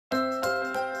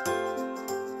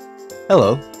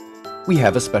Hello, we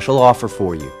have a special offer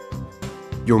for you.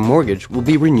 Your mortgage will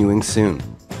be renewing soon.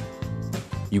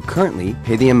 You currently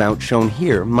pay the amount shown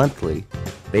here monthly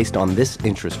based on this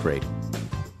interest rate.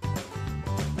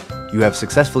 You have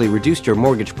successfully reduced your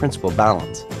mortgage principal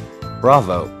balance.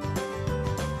 Bravo!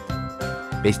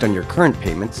 Based on your current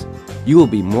payments, you will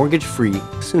be mortgage-free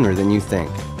sooner than you think.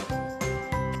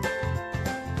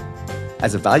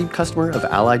 As a valued customer of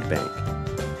Allied Bank,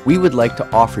 we would like to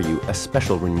offer you a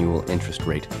special renewal interest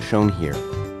rate shown here.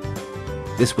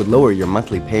 This would lower your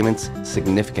monthly payments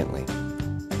significantly.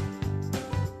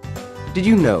 Did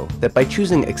you know that by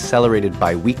choosing accelerated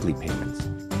bi-weekly payments,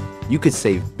 you could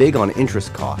save big on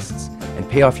interest costs and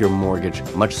pay off your mortgage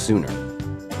much sooner?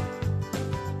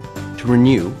 To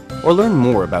renew or learn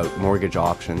more about mortgage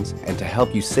options and to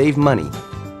help you save money,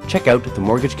 check out the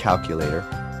mortgage calculator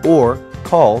or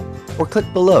call or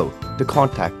click below to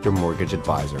contact your mortgage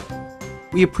advisor.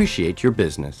 We appreciate your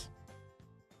business.